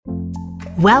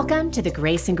Welcome to the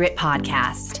Grace and Grit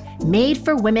podcast, made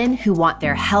for women who want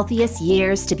their healthiest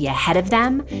years to be ahead of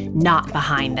them, not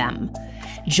behind them.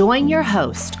 Join your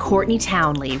host, Courtney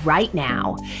Townley, right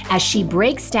now as she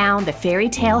breaks down the fairy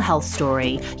tale health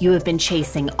story you have been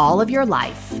chasing all of your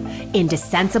life into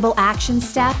sensible action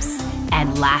steps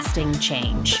and lasting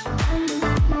change.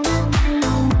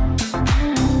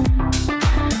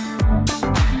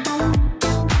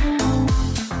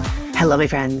 Hello, my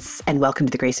friends, and welcome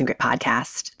to the Grace and Grit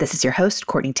podcast. This is your host,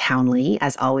 Courtney Townley.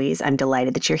 As always, I'm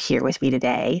delighted that you're here with me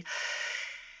today.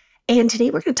 And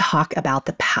today we're going to talk about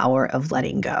the power of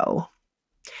letting go.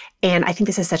 And I think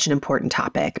this is such an important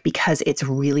topic because it's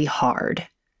really hard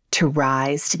to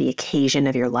rise to the occasion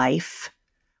of your life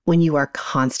when you are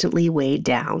constantly weighed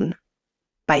down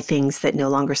by things that no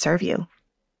longer serve you,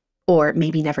 or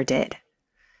maybe never did.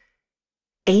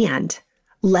 And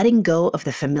letting go of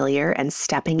the familiar and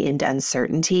stepping into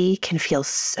uncertainty can feel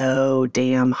so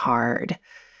damn hard.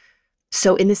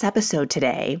 So in this episode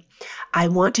today, I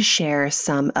want to share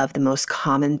some of the most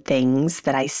common things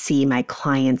that I see my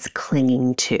clients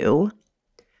clinging to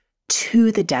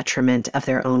the detriment of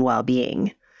their own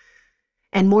well-being.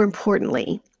 And more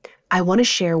importantly, I want to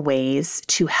share ways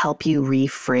to help you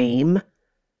reframe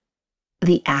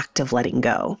the act of letting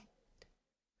go,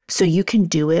 so you can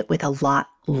do it with a lot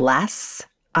less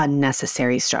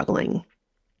unnecessary struggling.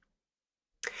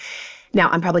 Now,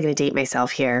 I'm probably going to date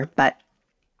myself here, but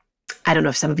I don't know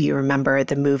if some of you remember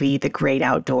the movie The Great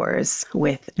Outdoors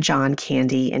with John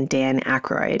Candy and Dan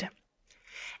Aykroyd.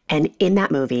 And in that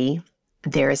movie,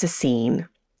 there is a scene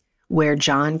where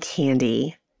John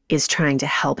Candy is trying to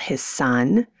help his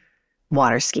son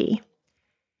water ski.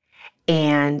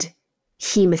 And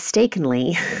he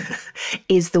mistakenly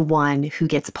is the one who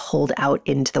gets pulled out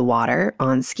into the water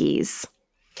on skis.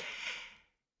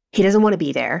 He doesn't want to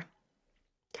be there,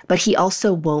 but he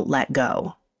also won't let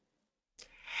go.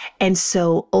 And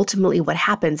so ultimately what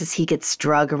happens is he gets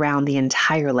drug around the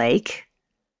entire lake,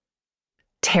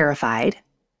 terrified,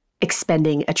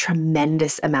 expending a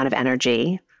tremendous amount of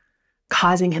energy,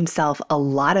 causing himself a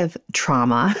lot of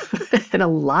trauma and a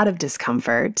lot of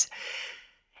discomfort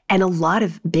and a lot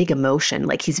of big emotion.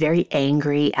 Like, he's very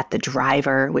angry at the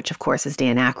driver, which of course is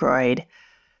Dan Aykroyd,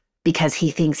 because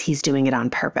he thinks he's doing it on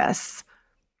purpose.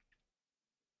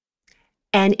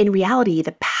 And in reality,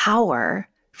 the power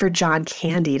for John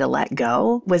Candy to let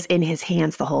go was in his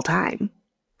hands the whole time.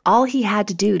 All he had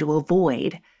to do to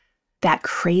avoid that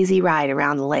crazy ride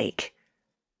around the lake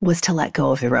was to let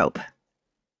go of the rope.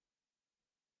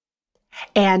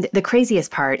 And the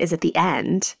craziest part is at the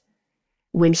end,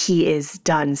 when he is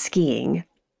done skiing,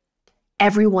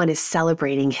 everyone is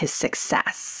celebrating his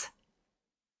success.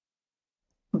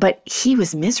 But he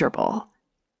was miserable.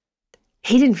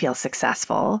 He didn't feel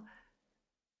successful.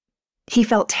 He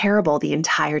felt terrible the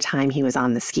entire time he was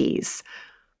on the skis.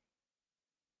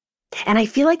 And I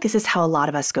feel like this is how a lot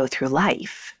of us go through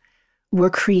life.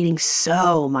 We're creating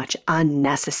so much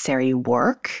unnecessary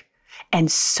work and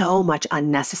so much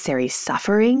unnecessary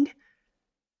suffering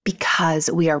because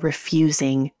we are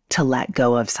refusing to let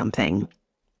go of something.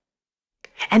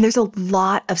 And there's a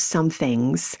lot of some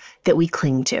things that we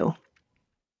cling to.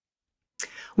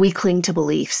 We cling to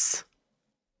beliefs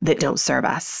that don't serve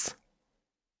us.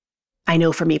 I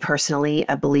know for me personally,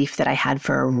 a belief that I had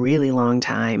for a really long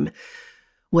time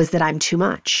was that I'm too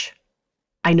much.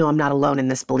 I know I'm not alone in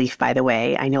this belief, by the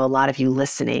way. I know a lot of you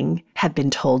listening have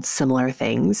been told similar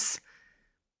things.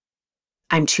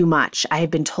 I'm too much. I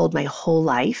have been told my whole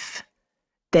life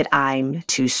that I'm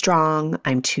too strong,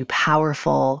 I'm too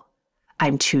powerful,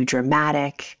 I'm too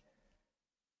dramatic,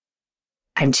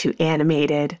 I'm too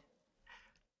animated.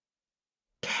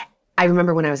 I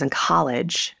remember when I was in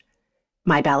college,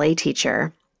 my ballet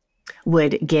teacher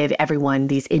would give everyone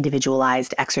these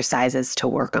individualized exercises to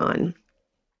work on.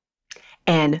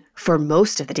 And for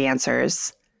most of the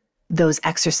dancers, those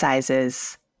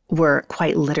exercises were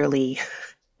quite literally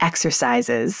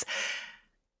exercises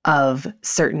of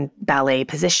certain ballet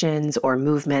positions or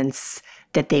movements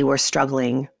that they were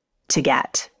struggling to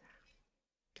get.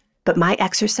 But my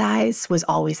exercise was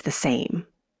always the same.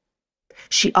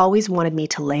 She always wanted me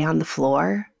to lay on the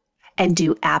floor and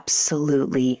do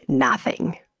absolutely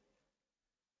nothing.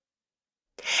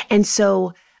 And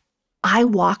so I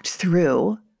walked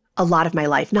through a lot of my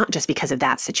life, not just because of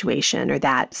that situation or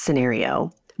that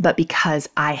scenario, but because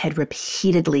I had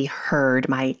repeatedly heard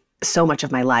so much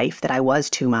of my life that I was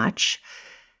too much,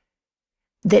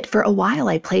 that for a while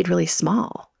I played really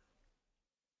small.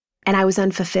 And I was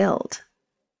unfulfilled.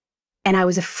 And I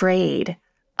was afraid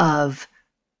of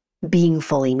being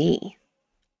fully me.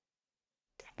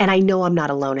 And I know I'm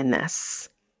not alone in this.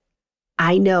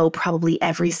 I know probably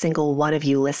every single one of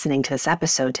you listening to this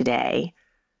episode today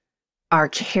are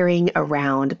carrying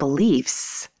around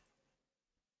beliefs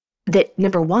that,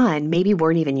 number one, maybe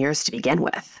weren't even yours to begin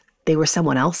with. They were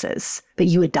someone else's, but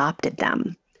you adopted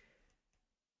them.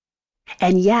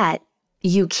 And yet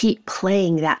you keep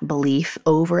playing that belief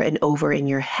over and over in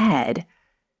your head.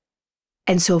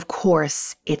 And so, of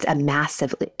course, it's a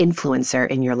massive influencer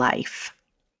in your life.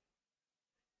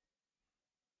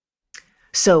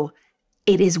 So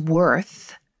it is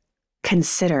worth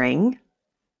considering,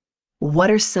 what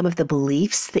are some of the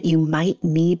beliefs that you might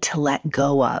need to let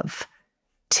go of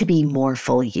to be more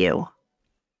fully you?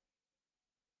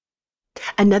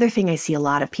 Another thing I see a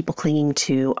lot of people clinging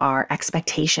to are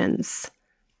expectations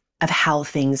of how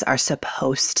things are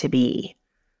supposed to be.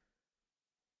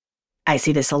 I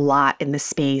see this a lot in the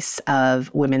space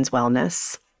of women's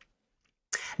wellness.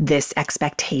 This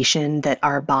expectation that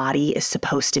our body is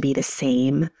supposed to be the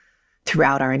same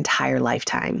throughout our entire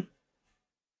lifetime.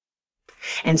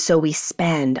 And so we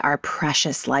spend our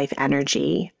precious life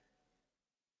energy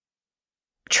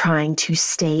trying to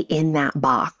stay in that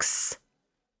box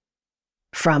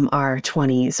from our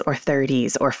 20s or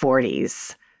 30s or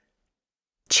 40s,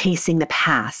 chasing the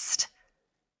past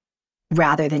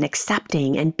rather than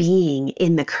accepting and being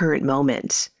in the current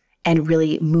moment and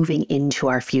really moving into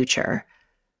our future.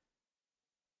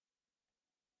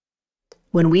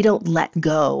 When we don't let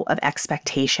go of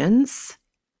expectations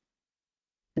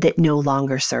that no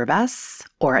longer serve us,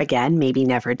 or again, maybe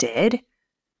never did,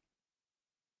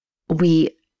 we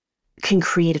can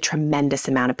create a tremendous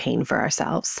amount of pain for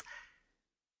ourselves.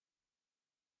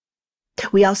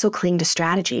 We also cling to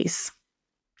strategies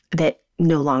that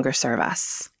no longer serve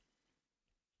us.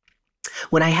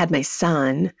 When I had my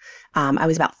son, I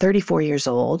was about 34 years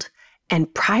old.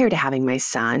 And prior to having my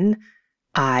son,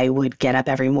 I would get up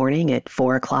every morning at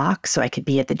 4 o'clock so I could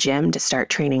be at the gym to start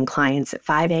training clients at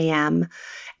 5 a.m.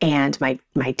 And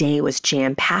my day was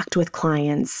jam-packed with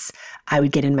clients. I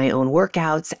would get in my own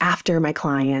workouts after my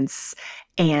clients,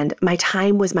 and my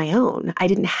time was my own. I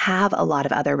didn't have a lot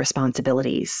of other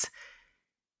responsibilities.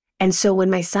 And so when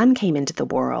my son came into the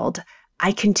world,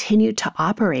 I continued to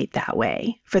operate that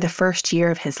way for the first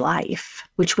year of his life,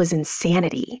 which was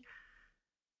insanity.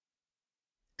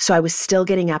 So I was still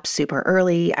getting up super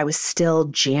early. I was still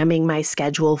jamming my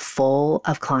schedule full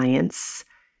of clients.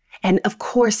 And of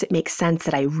course, it makes sense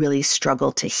that I really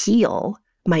struggled to heal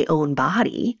my own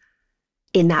body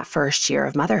in that first year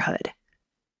of motherhood,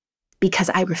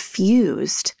 because I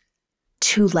refused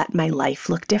to let my life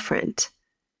look different.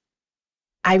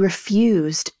 I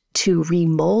refused to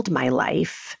remold my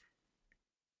life,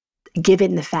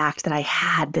 given the fact that I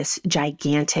had this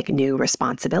gigantic new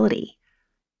responsibility.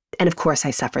 And of course,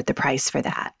 I suffered the price for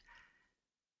that.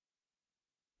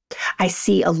 I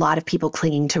see a lot of people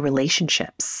clinging to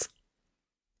relationships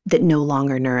that no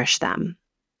longer nourish them.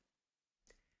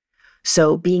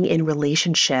 So being in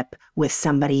relationship with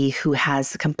somebody who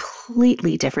has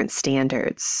completely different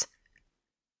standards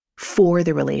for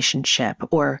the relationship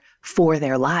or for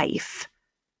their life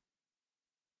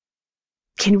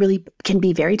can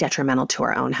be very detrimental to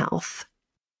our own health.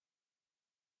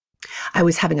 I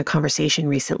was having a conversation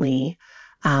recently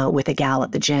with a gal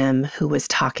at the gym who was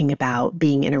talking about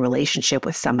being in a relationship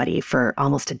with somebody for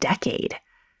almost a decade,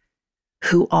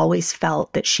 who always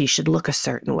felt that she should look a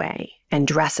certain way and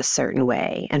dress a certain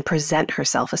way and present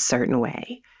herself a certain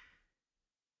way.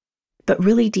 But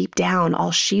really deep down,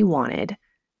 all she wanted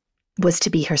was to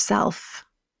be herself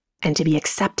and to be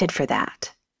accepted for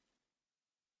that.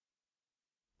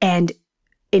 And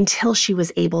until she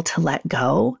was able to let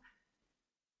go,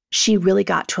 she really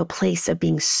got to a place of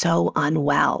being so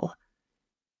unwell.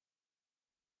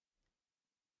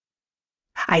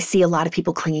 I see a lot of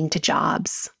people clinging to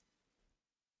jobs,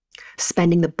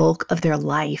 spending the bulk of their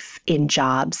life in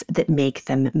jobs that make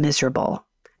them miserable,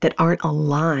 that aren't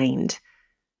aligned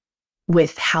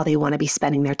with how they want to be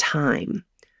spending their time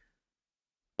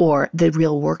or the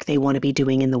real work they want to be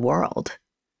doing in the world.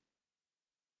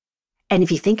 And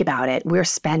if you think about it, we're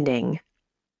spending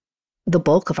the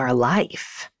bulk of our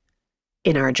life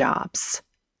in our jobs.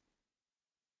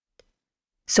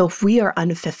 So if we are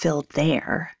unfulfilled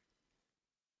there,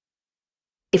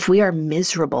 if we are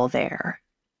miserable there,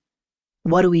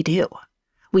 what do?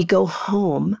 We go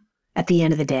home at the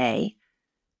end of the day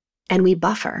and we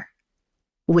buffer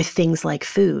with things like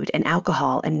food and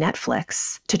alcohol and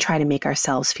Netflix to try to make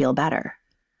ourselves feel better.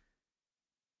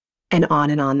 And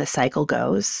on the cycle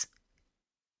goes.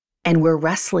 And we're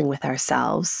wrestling with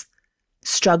ourselves,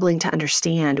 struggling to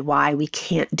understand why we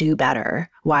can't do better,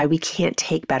 why we can't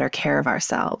take better care of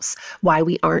ourselves, why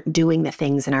we aren't doing the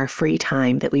things in our free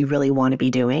time that we really want to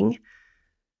be doing.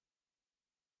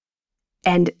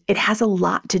 And it has a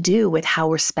lot to do with how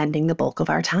we're spending the bulk of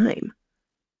our time.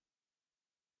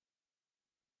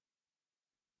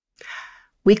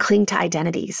 We cling to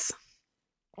identities.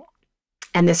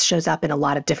 And this shows up in a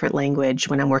lot of different language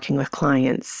when I'm working with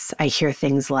clients. I hear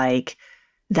things like,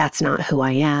 that's not who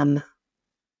I am.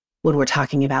 When we're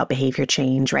talking about behavior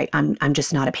change, right? I'm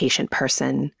just not a patient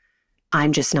person.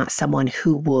 I'm just not someone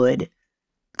who would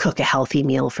cook a healthy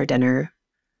meal for dinner.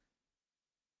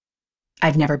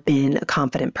 I've never been a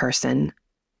confident person.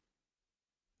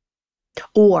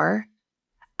 Or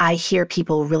I hear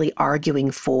people really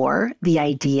arguing for the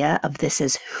idea of this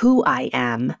is who I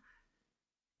am,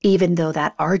 even though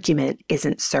that argument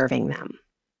isn't serving them.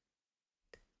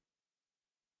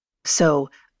 So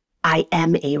I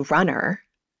am a runner,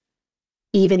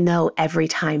 even though every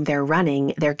time they're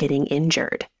running, they're getting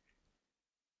injured.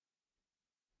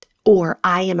 Or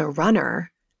I am a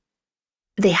runner,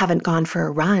 they haven't gone for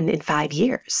a run in 5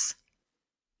 years.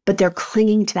 But they're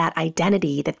clinging to that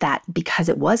identity that because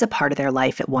it was a part of their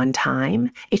life at one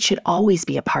time, it should always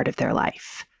be a part of their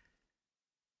life.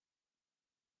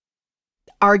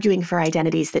 Arguing for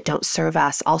identities that don't serve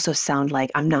us also sound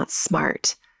like I'm not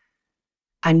smart.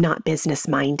 I'm not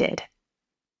business-minded.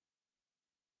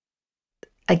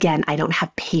 Again, I don't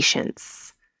have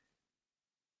patience.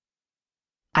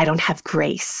 I don't have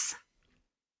grace.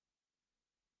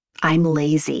 I'm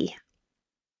lazy.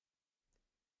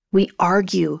 We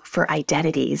argue for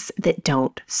identities that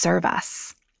don't serve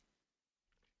us.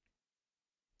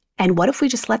 And what if we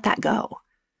just let that go?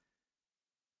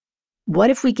 What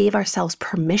if we gave ourselves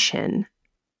permission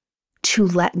to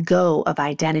let go of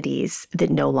identities that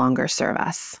no longer serve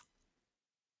us?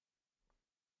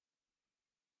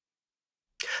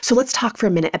 So let's talk for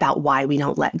a minute about why we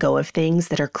don't let go of things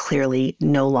that are clearly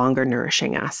no longer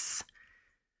nourishing us.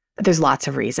 There's lots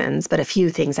of reasons, but a few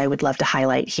things I would love to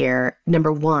highlight here.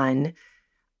 Number one,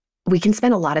 we can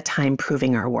spend a lot of time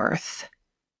proving our worth.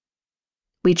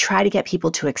 We try to get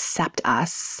people to accept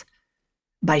us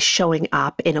by showing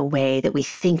up in a way that we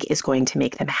think is going to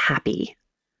make them happy,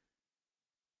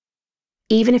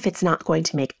 even if it's not going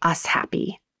to make us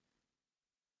happy,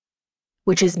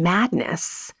 which is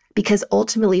madness, because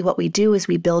ultimately what we do is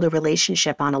we build a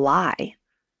relationship on a lie.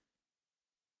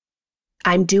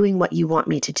 I'm doing what you want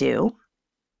me to do,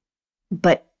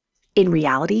 but in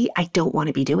reality, I don't want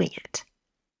to be doing it.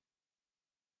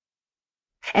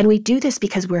 And we do this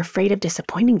because we're afraid of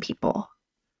disappointing people.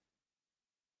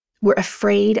 We're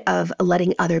afraid of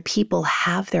letting other people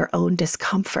have their own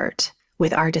discomfort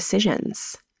with our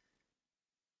decisions.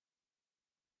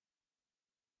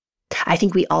 I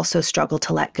think we also struggle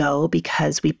to let go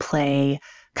because we play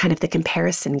kind of the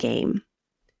comparison game.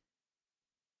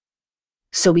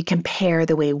 So we compare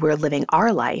the way we're living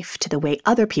our life to the way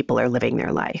other people are living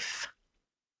their life.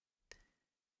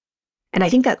 And I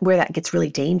think that where that gets really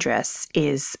dangerous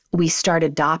is we start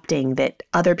adopting that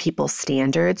other people's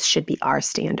standards should be our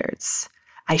standards.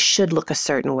 I should look a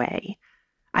certain way.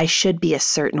 I should be a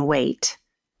certain weight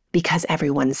because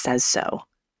everyone says so.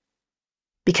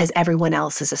 Because everyone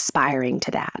else is aspiring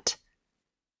to that.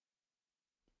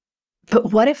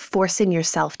 But what if forcing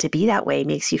yourself to be that way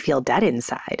makes you feel dead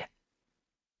inside?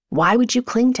 Why would you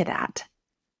cling to that?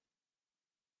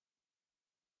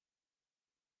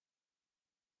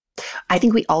 I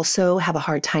think we also have a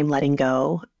hard time letting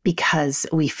go because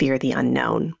we fear the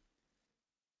unknown.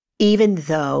 Even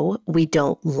though we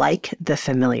don't like the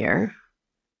familiar,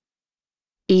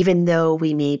 even though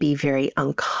we may be very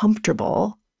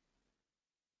uncomfortable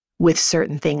with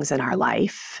certain things in our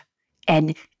life,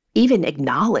 and even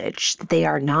acknowledge that they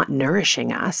are not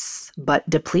nourishing us, but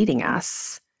depleting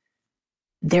us,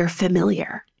 they're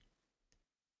familiar.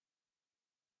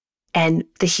 And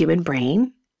the human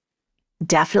brain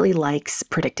definitely likes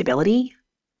predictability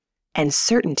and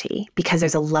certainty because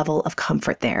there's a level of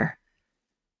comfort there.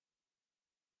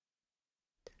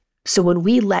 So when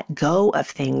we let go of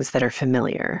things that are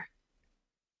familiar,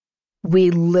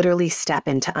 we literally step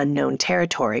into unknown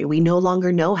territory. We no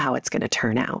longer know how it's going to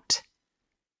turn out.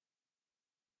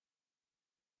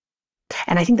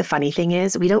 And I think the funny thing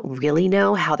is, we don't really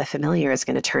know how the familiar is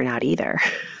going to turn out either.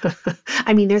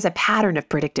 I mean, there's a pattern of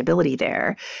predictability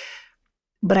there.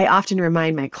 But I often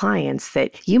remind my clients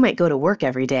that you might go to work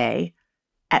every day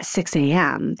at 6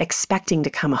 a.m. expecting to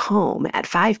come home at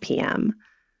 5 p.m.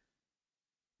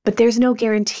 But there's no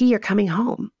guarantee you're coming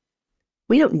home.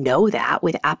 We don't know that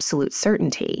with absolute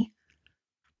certainty.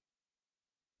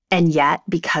 And yet,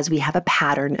 because we have a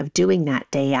pattern of doing that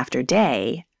day after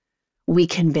day, we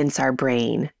convince our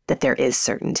brain that there is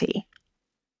certainty.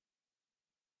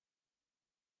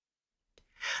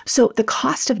 So the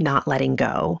cost of not letting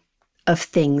go of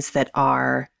things that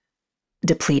are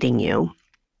depleting you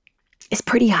is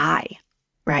pretty high,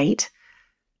 right?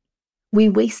 We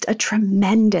waste a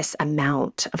tremendous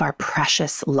amount of our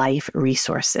precious life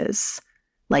resources,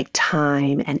 like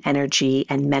time and energy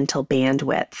and mental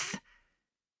bandwidth,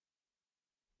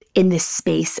 in this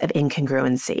space of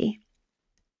incongruency.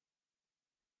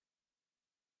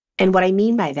 And what I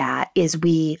mean by that is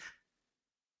we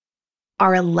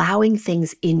are allowing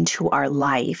things into our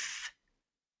life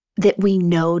that we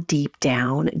know deep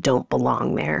down don't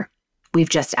belong there. We've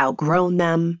just outgrown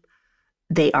them.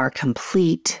 They are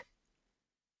complete.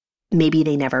 Maybe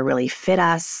they never really fit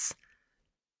us.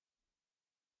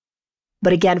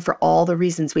 But again, for all the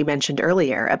reasons we mentioned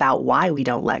earlier about why we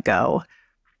don't let go,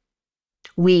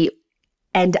 we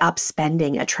end up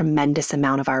spending a tremendous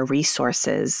amount of our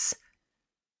resources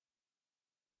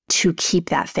to keep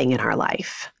that thing in our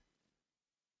life.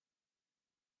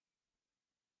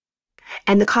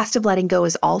 And the cost of letting go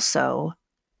is also,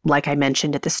 like I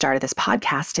mentioned at the start of this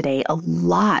podcast today, a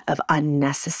lot of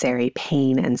unnecessary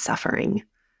pain and suffering.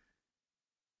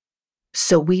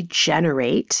 So we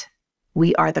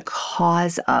are the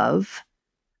cause of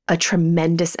a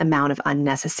tremendous amount of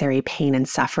unnecessary pain and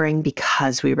suffering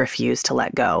because we refuse to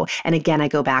let go. And again, I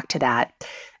go back to that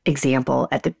example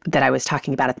that I was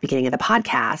talking about at the beginning of the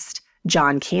podcast,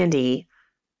 John Candy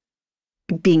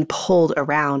being pulled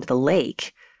around the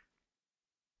lake,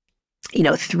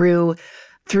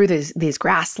 through these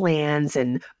grasslands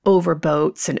and over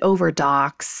boats and over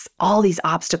docks, all these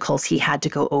obstacles he had to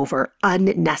go over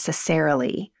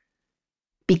unnecessarily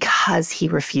because he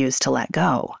refused to let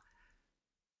go.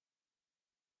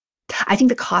 I think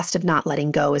the cost of not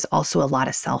letting go is also a lot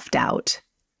of self-doubt,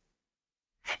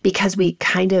 because we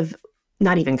I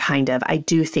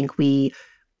do think we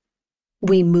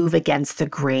move against the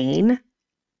grain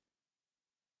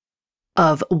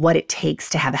of what it takes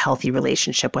to have a healthy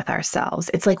relationship with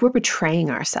ourselves. It's like we're betraying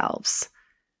ourselves.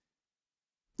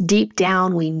 Deep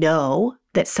down, we know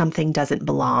that something doesn't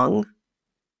belong,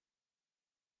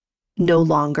 no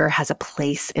longer has a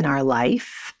place in our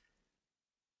life,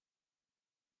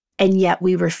 and yet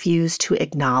we refuse to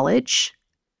acknowledge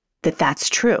that that's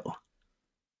true.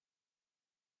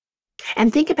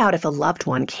 And think about if a loved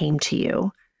one came to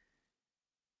you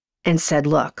and said,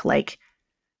 look,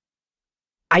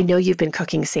 I know you've been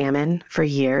cooking salmon for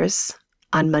years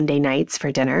on Monday nights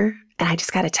for dinner, and I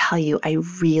just got to tell you, I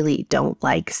really don't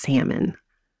like salmon.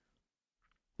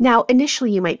 Now,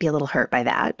 initially, you might be a little hurt by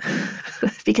that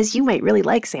because you might really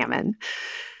like salmon.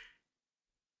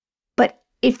 But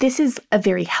if this is a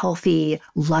very healthy,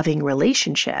 loving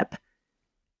relationship,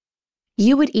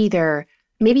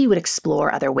 maybe you would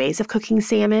explore other ways of cooking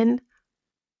salmon.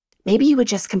 Maybe you would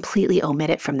just completely omit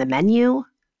it from the menu.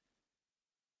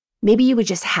 Maybe you would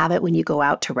just have it when you go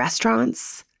out to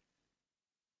restaurants.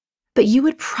 But you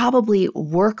would probably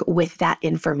work with that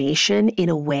information in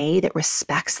a way that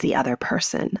respects the other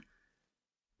person.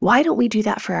 Why don't we do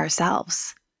that for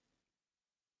ourselves?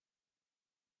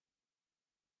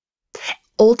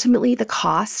 Ultimately, the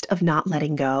cost of not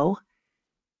letting go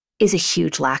is a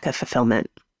huge lack of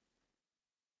fulfillment.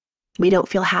 We don't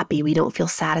feel happy. We don't feel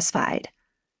satisfied.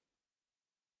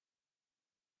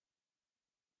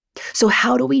 So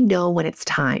how do we know when it's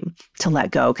time to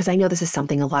let go? Because I know this is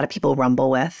something a lot of people rumble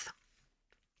with.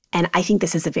 And I think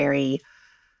this is a very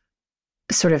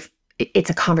it's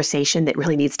a conversation that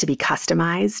really needs to be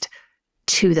customized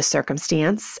to the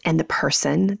circumstance and the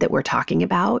person that we're talking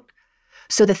about.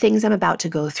 So the things I'm about to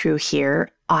go through here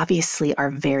obviously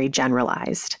are very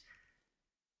generalized.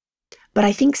 But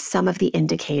I think some of the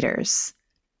indicators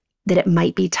that it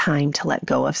might be time to let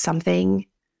go of something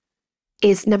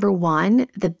is, number one,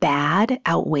 the bad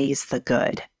outweighs the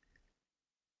good.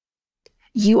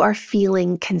 You are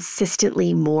feeling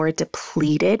consistently more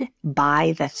depleted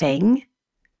by the thing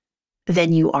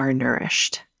than you are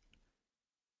nourished.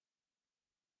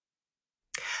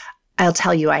 I'll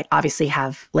tell you, I obviously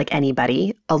have, like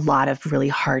anybody, a lot of really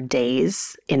hard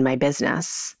days in my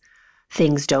business.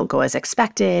 Things don't go as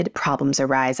expected. Problems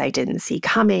arise I didn't see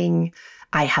coming.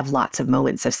 I have lots of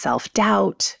moments of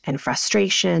self-doubt and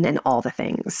frustration and all the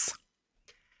things.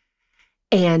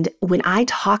 And when I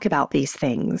talk about these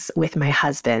things with my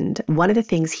husband, one of the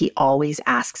things he always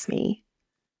asks me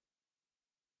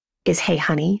is, hey,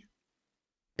 honey,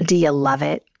 do you love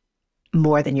it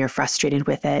more than you're frustrated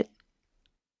with it?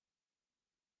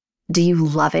 Do you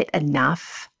love it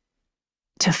enough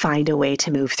to find a way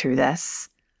to move through this?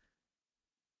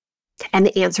 And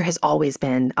the answer has always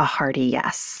been a hearty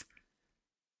yes.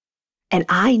 And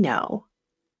I know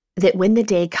that when the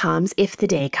day comes, if the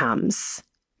day comes,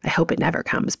 I hope it never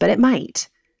comes, but it might,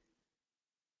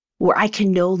 where I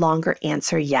can no longer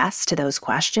answer yes to those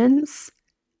questions,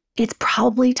 it's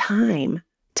probably time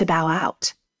to bow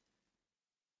out.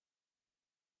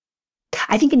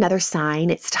 I think another sign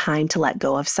it's time to let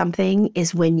go of something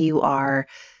is when you're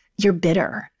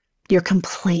bitter, you're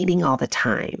complaining all the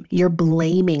time, you're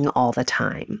blaming all the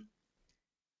time.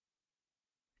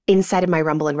 Inside of my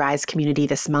Rumble and Rise community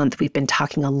this month, we've been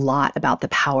talking a lot about the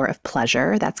power of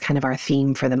pleasure. That's kind of our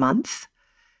theme for the month.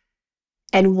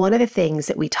 And one of the things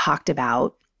that we talked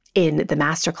about in the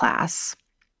masterclass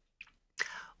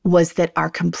was that our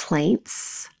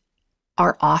complaints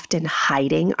are often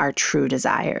hiding our true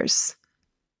desires.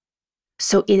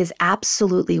 So it is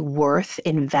absolutely worth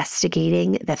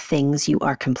investigating the things you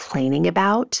are complaining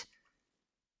about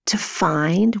to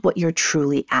find what you're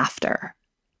truly after.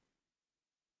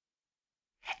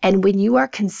 And when you are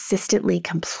consistently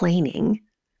complaining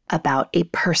about a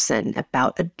person,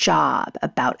 about a job,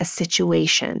 about a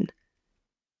situation,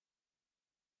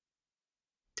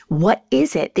 what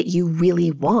is it that you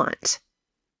really want?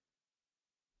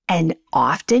 And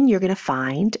often you're going to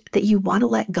find that you want to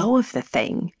let go of the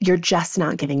thing. You're just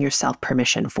not giving yourself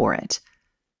permission for it.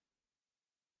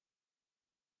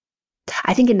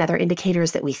 I think another indicator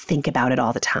is that we think about it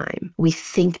all the time. We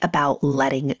think about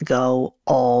letting go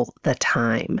all the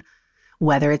time,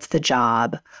 whether it's the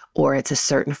job or it's a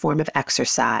certain form of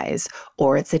exercise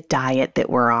or it's a diet that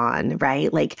we're on,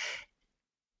 right? Like,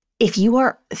 if you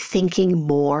are thinking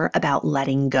more about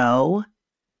letting go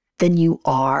than you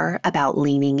are about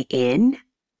leaning in,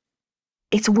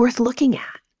 it's worth looking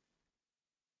at.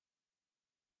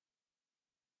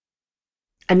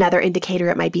 Another indicator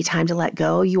it might be time to let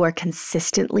go, you are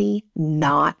consistently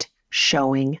not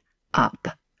showing up.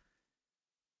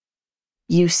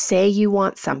 You say you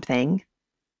want something,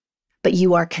 but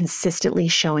you are consistently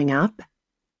showing up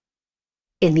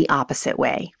in the opposite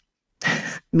way,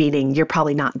 meaning you're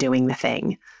probably not doing the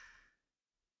thing.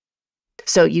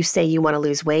 So you say you want to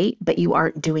lose weight, but you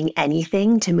aren't doing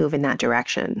anything to move in that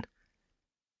direction.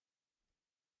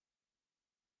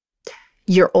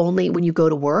 When you go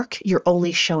to work, you're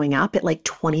only showing up at like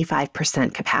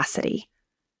 25% capacity.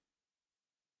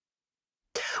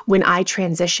 When I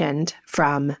transitioned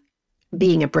from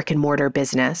being a brick and mortar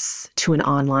business to an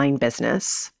online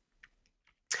business,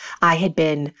 I had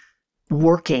been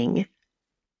working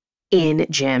in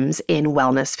gyms, in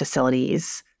wellness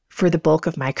facilities for the bulk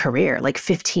of my career, like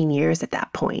 15 years at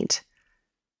that point.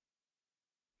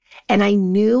 And I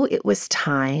knew it was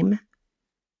time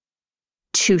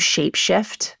to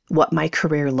shapeshift what my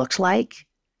career looked like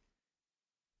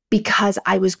because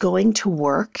I was going to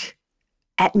work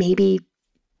at maybe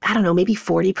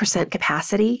 40%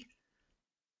 capacity.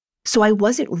 So I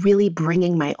wasn't really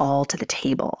bringing my all to the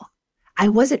table. I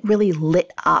wasn't really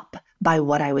lit up by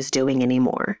what I was doing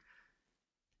anymore.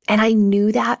 And I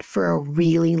knew that for a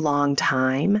really long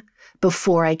time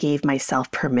before I gave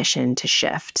myself permission to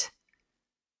shift.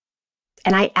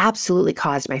 And I absolutely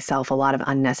caused myself a lot of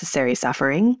unnecessary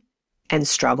suffering and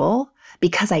struggle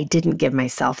because I didn't give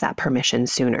myself that permission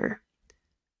sooner.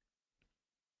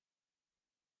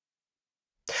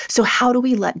 So how do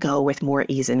we let go with more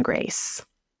ease and grace?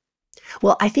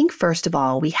 Well, I think first of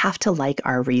all, we have to like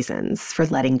our reasons for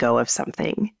letting go of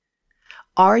something.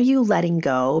 Are you letting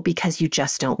go because you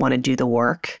just don't want to do the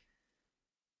work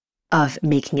of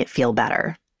making it feel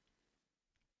better?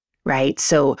 Right?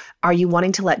 So are you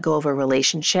wanting to let go of a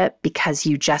relationship because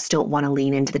you just don't want to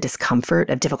lean into the discomfort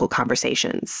of difficult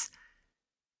conversations?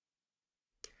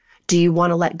 Do you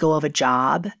want to let go of a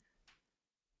job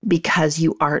because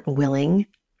you aren't willing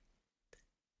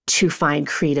to find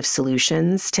creative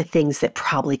solutions to things that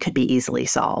probably could be easily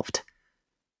solved?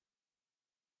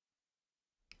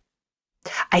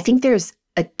 I think there's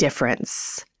a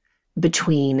difference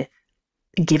between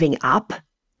giving up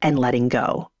and letting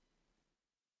go.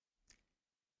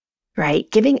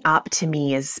 Right? Giving up to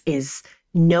me is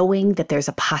knowing that there's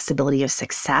a possibility of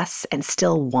success and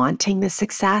still wanting the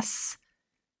success,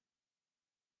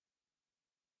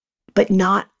 but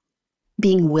not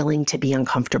being willing to be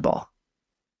uncomfortable.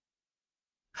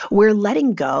 Where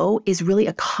letting go is really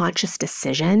a conscious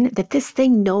decision that this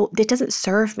thing, that doesn't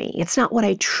serve me. It's not what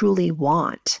I truly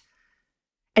want.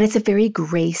 And it's a very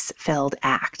grace-filled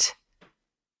act.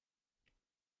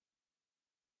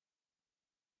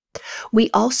 We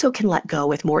also can let go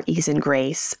with more ease and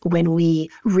grace when we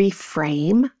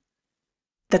reframe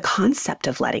the concept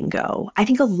of letting go. I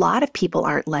think a lot of people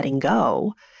aren't letting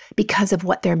go because of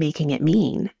what they're making it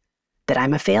mean. That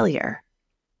I'm a failure,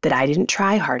 that I didn't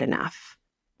try hard enough,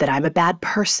 that I'm a bad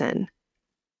person.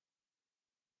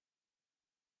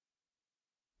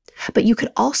 But you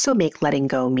could also make letting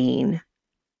go mean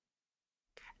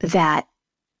that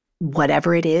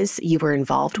whatever it is you were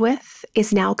involved with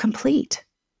is now complete.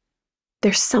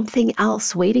 There's something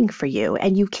else waiting for you,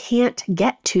 and you can't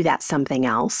get to that something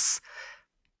else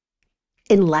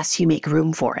unless you make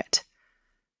room for it.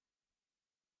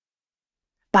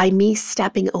 By me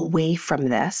stepping away from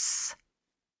this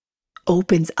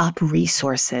opens up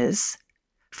resources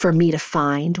for me to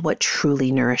find what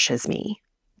truly nourishes me.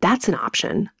 That's an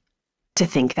option, to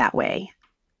think that way.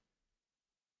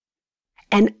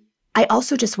 And I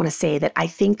also just want to say that I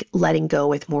think letting go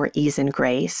with more ease and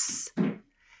grace,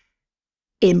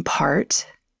 in part,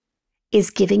 is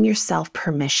giving yourself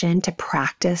permission to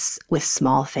practice with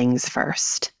small things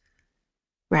first,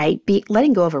 right?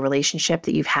 Letting go of a relationship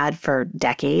that you've had for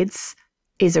decades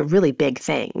is a really big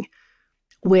thing,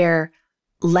 where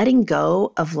letting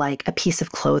go of like a piece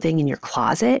of clothing in your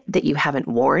closet that you haven't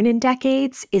worn in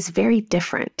decades is very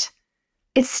different.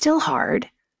 It's still hard,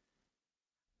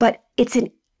 but it's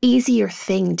an easier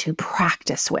thing to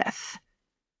practice with.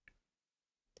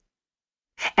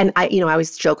 And I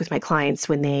always joke with my clients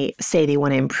when they say they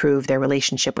want to improve their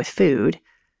relationship with food,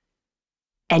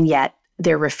 and yet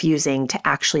they're refusing to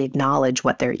actually acknowledge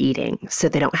what they're eating. So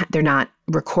they're not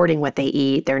recording what they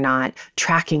eat. They're not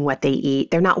tracking what they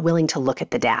eat. They're not willing to look at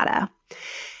the data.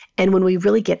 And when we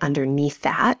really get underneath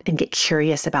that and get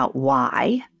curious about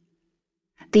why,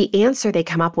 the answer they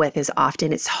come up with is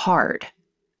often it's hard.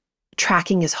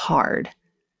 Tracking is hard.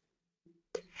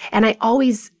 And I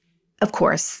always, of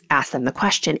course, ask them the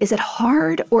question, is it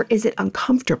hard or is it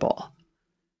uncomfortable?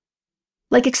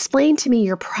 Like, explain to me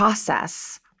your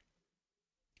process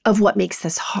of what makes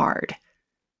this hard.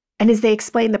 And as they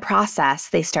explain the process,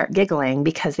 they start giggling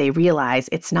because they realize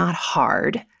it's not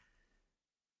hard.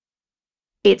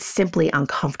 It's simply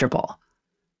uncomfortable.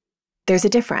 There's a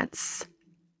difference.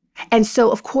 And so,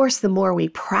 of course, the more we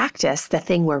practice the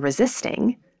thing we're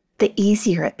resisting, the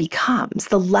easier it becomes,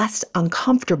 the less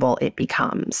uncomfortable it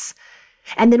becomes.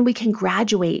 And then we can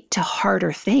graduate to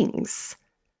harder things.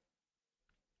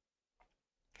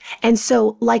 And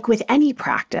so, like with any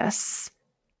practice,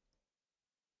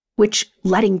 which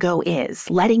letting go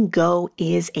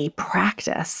is a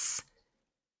practice.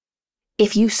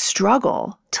 If you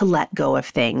struggle to let go of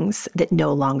things that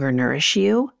no longer nourish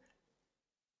you,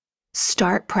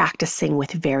 start practicing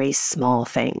with very small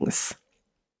things.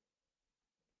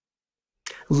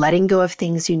 Letting go of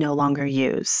things you no longer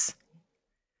use.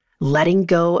 Letting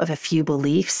go of a few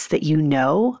beliefs that you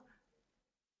know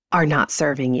are not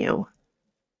serving you.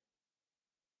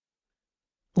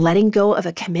 Letting go of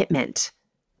a commitment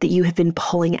that you have been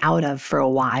pulling out of for a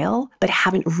while, but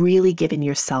haven't really given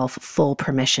yourself full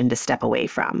permission to step away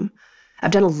from.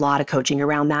 I've done a lot of coaching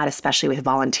around that, especially with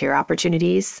volunteer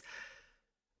opportunities.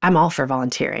 I'm all for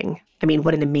volunteering. I mean,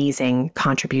 what an amazing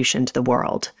contribution to the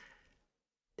world.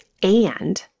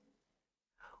 And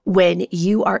when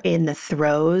you are in the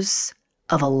throes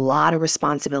of a lot of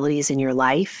responsibilities in your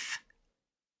life,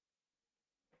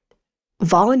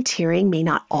 volunteering may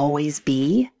not always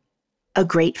be a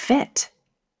great fit.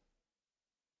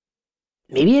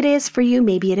 Maybe it is for you,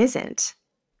 maybe it isn't.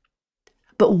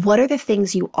 But what are the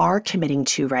things you are committing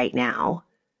to right now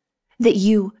that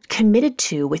you committed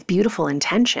to with beautiful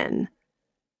intention,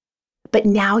 but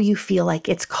now you feel like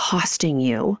it's costing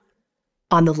you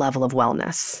on the level of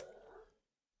wellness?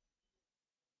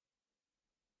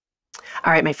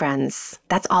 All right, my friends,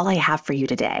 that's all I have for you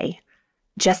today.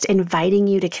 Just inviting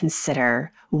you to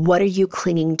consider, what are you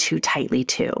clinging too tightly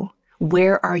to?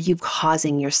 Where are you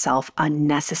causing yourself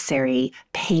unnecessary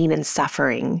pain and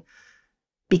suffering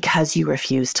because you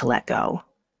refuse to let go?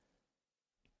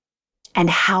 And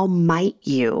how might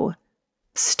you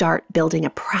start building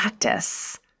a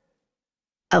practice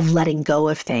of letting go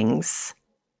of things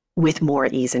with more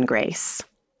ease and grace?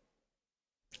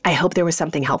 I hope there was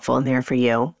something helpful in there for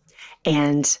you.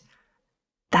 And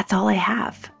that's all I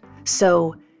have.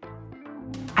 So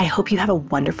I hope you have a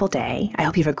wonderful day. I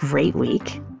hope you have a great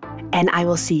week. And I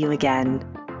will see you again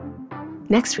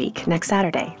next week, next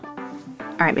Saturday.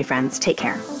 All right, my friends, take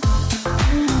care.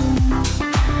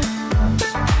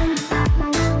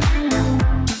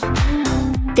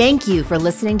 Thank you for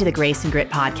listening to the Grace and Grit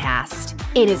podcast.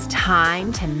 It is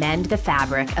time to mend the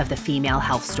fabric of the female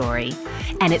health story.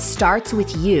 And it starts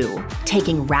with you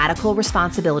taking radical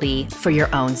responsibility for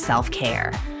your own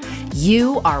self-care.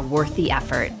 You are worth the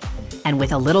effort. And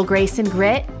with a little grace and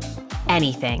grit,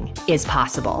 anything is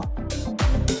possible.